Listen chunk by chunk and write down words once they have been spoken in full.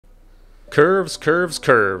Curves, curves,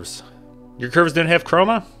 curves. Your curves didn't have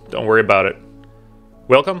chroma? Don't worry about it.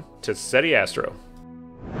 Welcome to Seti Astro.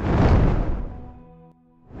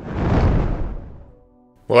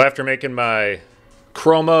 Well, after making my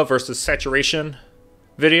chroma versus saturation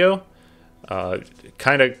video,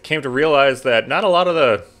 kind of came to realize that not a lot of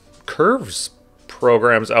the curves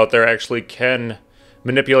programs out there actually can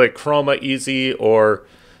manipulate chroma easy, or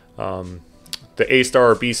the A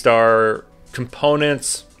star or B star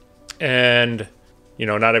components. And, you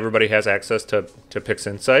know, not everybody has access to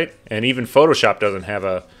PixInsight, and even Photoshop doesn't have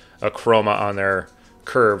a chroma on their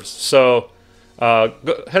curves. So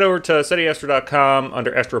head over to SetiAstro.com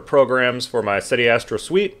under Astro Programs for my Seti Astro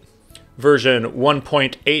suite. Version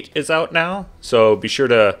 1.8 is out now, so be sure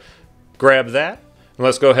to grab that. And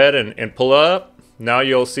let's go ahead and pull it up. Now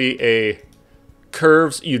you'll see a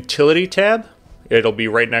Curves Utility tab. It'll be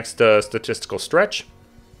right next to Statistical Stretch.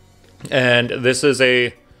 And this is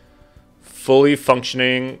a fully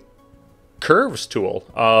functioning curves tool.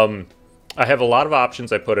 I have a lot of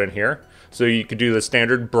options I put in here. So you could do the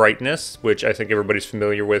standard brightness, which I think everybody's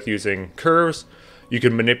familiar with using curves. You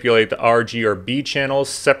can manipulate the R, G, or B channels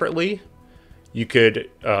separately. You could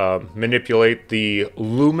manipulate the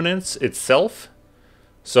luminance itself.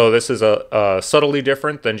 So this is subtly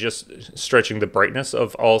different than just stretching the brightness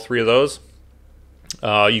of all three of those.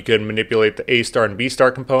 You can manipulate the A star and B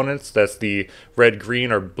star components. That's the red,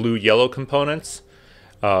 green, or blue, yellow components.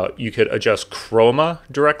 You could adjust chroma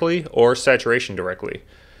directly or saturation directly.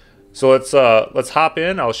 So let's hop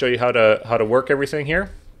in. I'll show you how to work everything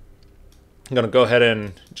here. I'm gonna go ahead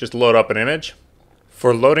and just load up an image.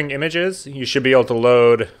 For loading images, you should be able to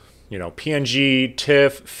load, you know, PNG,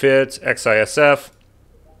 TIFF, FITS, XISF,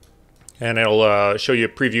 and it'll show you a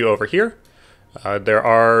preview over here. There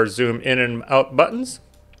are zoom in and out buttons.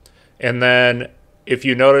 And then if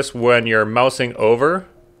you notice when you're mousing over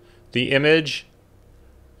the image,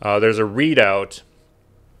 there's a readout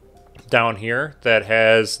down here that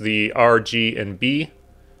has the R, G, and B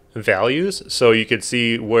values. So you could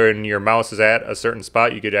see when your mouse is at a certain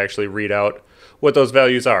spot, you could actually read out what those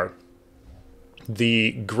values are.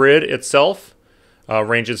 The grid itself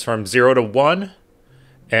ranges from 0 to 1.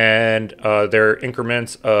 And there are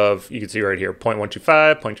increments of, you can see right here,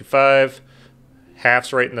 0.125, 0.25,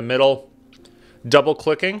 halves right in the middle. Double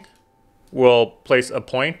clicking will place a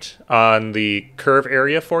point on the curve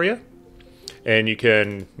area for you. And you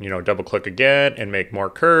can, you know, double click again and make more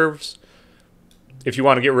curves. If you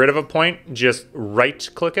want to get rid of a point, just right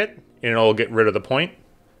click it and it'll get rid of the point.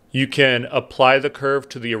 You can apply the curve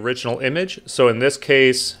to the original image. So in this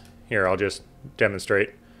case, here, I'll just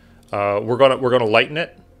demonstrate. We're gonna lighten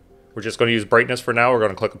it. We're just going to use brightness for now. We're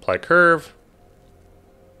going to click Apply Curve.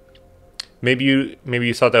 Maybe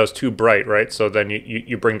you thought that was too bright, right? So then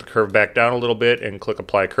you bring the curve back down a little bit and click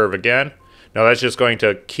Apply Curve again. Now that's just going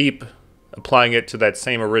to keep applying it to that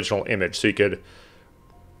same original image, so you could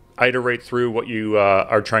iterate through what you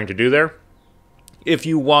are trying to do there. If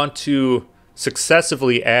you want to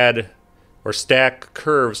successively add or stack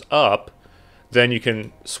curves up, then you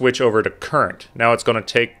can switch over to Current. Now it's going to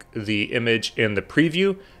take the image in the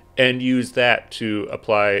preview and use that to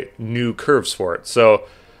apply new curves for it. So,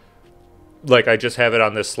 like I just have it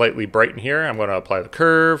on this slightly brighten here. I'm going to apply the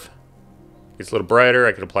curve. Gets a little brighter.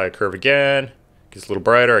 I can apply a curve again. Gets a little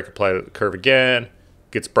brighter. I can apply the curve again.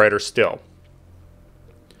 Gets brighter still.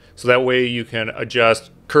 So that way you can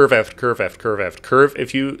adjust curve after curve after curve after curve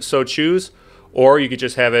if you so choose, or you could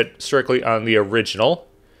just have it strictly on the original.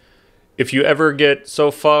 If you ever get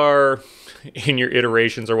so far in your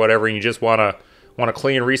iterations or whatever and you just want to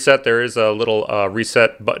clean reset, there is a little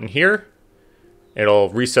reset button here. It'll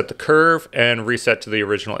reset the curve and reset to the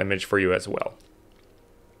original image for you as well.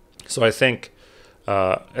 So I think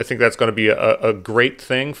that's going to be a great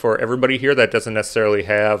thing for everybody here that doesn't necessarily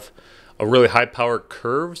have a really high power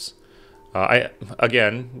curves.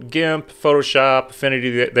 Again, GIMP, Photoshop,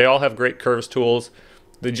 Affinity, they all have great curves tools.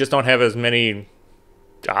 They just don't have as many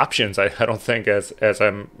options, I don't think, as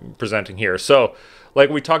I'm presenting here. So like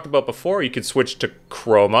we talked about before, you could switch to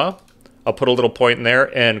chroma. I'll put a little point in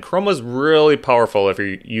there, and chroma is really powerful if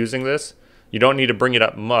you're using this. You don't need to bring it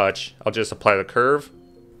up much. I'll just apply the curve,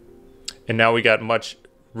 and now we got much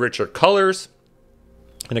richer colors.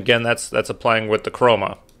 And again, that's applying with the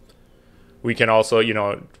chroma. We can also, you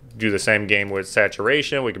know, do the same game with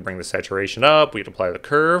saturation. We can bring the saturation up. We can apply the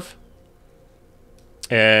curve.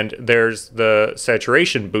 And there's the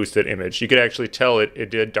saturation boosted image. You could actually tell it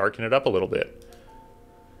did darken it up a little bit.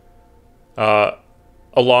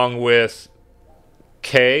 Along with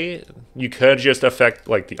K, you could just affect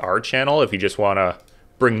like the R channel if you just want to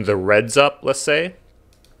bring the reds up, let's say.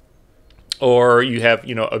 Or you have,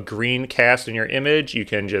 a green cast in your image, you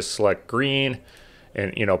can just select green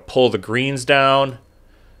and, pull the greens down.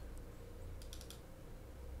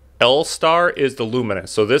 L star is the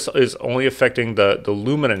luminance. So this is only affecting the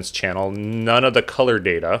luminance channel, none of the color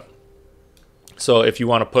data. So if you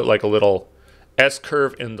want to put like a little S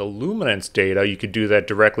curve in the luminance data, you could do that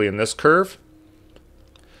directly in this curve.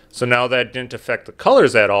 So now that didn't affect the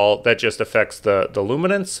colors at all, that just affects the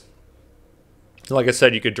luminance. Like I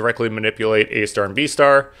said, you could directly manipulate A star and B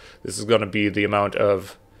star. This is going to be the amount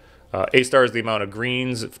of, A star is the amount of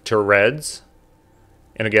greens to reds.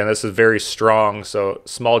 And again, this is very strong, so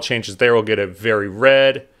small changes there will get it very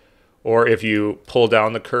red. Or if you pull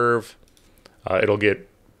down the curve, it'll get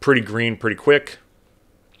pretty green pretty quick.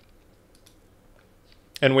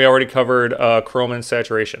 And we already covered chroma and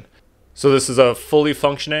saturation. So this is a fully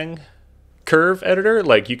functioning curve editor.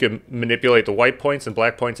 Like, you can manipulate the white points and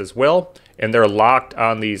black points as well, and they're locked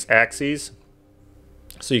on these axes,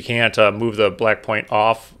 so you can't move the black point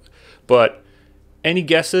off. But any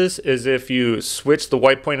guesses is if you switch the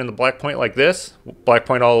white point and the black point like this, black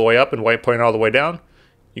point all the way up and white point all the way down,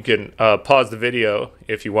 you can pause the video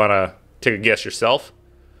if you want to take a guess yourself.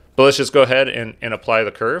 But let's just go ahead and apply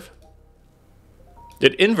the curve.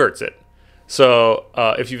 It inverts it. So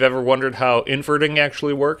if you've ever wondered how inverting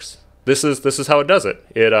actually works, this is how it does it.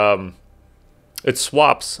 It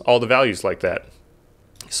swaps all the values like that.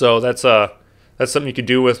 So that's something you could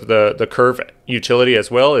do with the curve utility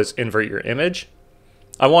as well, is invert your image.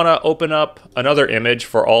 I want to open up another image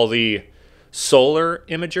for all the solar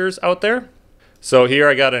imagers out there. So here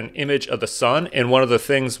I got an image of the sun, and one of the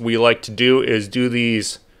things we like to do is do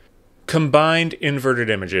these combined inverted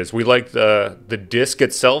images. We like the disk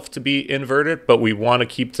itself to be inverted, but we want to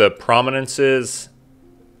keep the prominences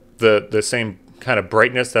the same kind of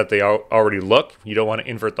brightness that they already look. You don't want to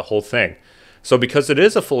invert the whole thing. So because it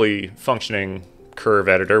is a fully functioning curve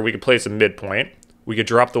editor, we could place a midpoint. We could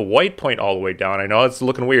drop the white point all the way down. I know it's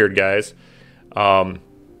looking weird, guys. And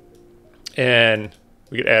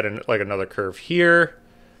we could add like another curve here.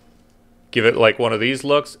 Give it like one of these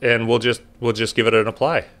looks, and we'll just give it an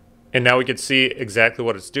apply. And now we can see exactly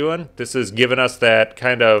what it's doing. This is giving us that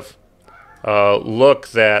kind of look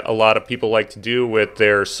that a lot of people like to do with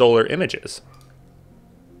their solar images,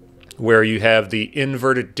 where you have the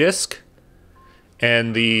inverted disk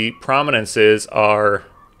and the prominences are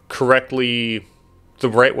correctly the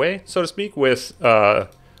right way, so to speak, with the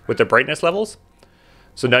brightness levels.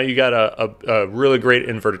 So now you got a really great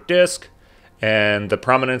inverted disk, and the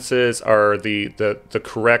prominences are the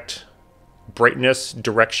correct brightness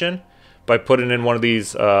direction by putting in one of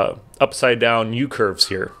these upside down U curves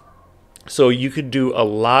here. So you could do a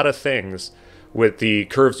lot of things with the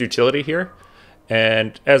curves utility here.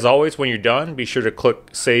 And as always, when you're done, be sure to click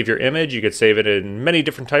save your image. You could save it in many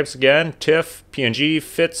different types again: TIFF, PNG,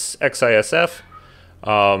 FITS, XISF,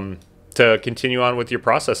 to continue on with your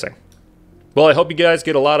processing. Well, I hope you guys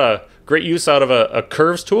get a lot of great use out of a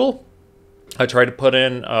curves tool. I try to put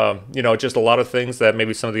in, just a lot of things that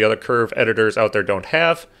maybe some of the other curve editors out there don't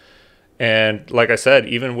have. And like I said,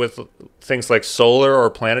 even with things like solar or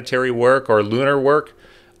planetary work or lunar work,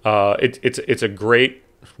 it's a great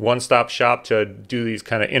one-stop shop to do these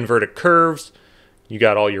kind of inverted curves. You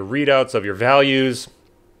got all your readouts of your values,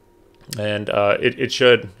 and it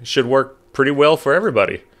should work pretty well for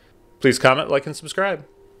everybody. Please comment, like, and subscribe.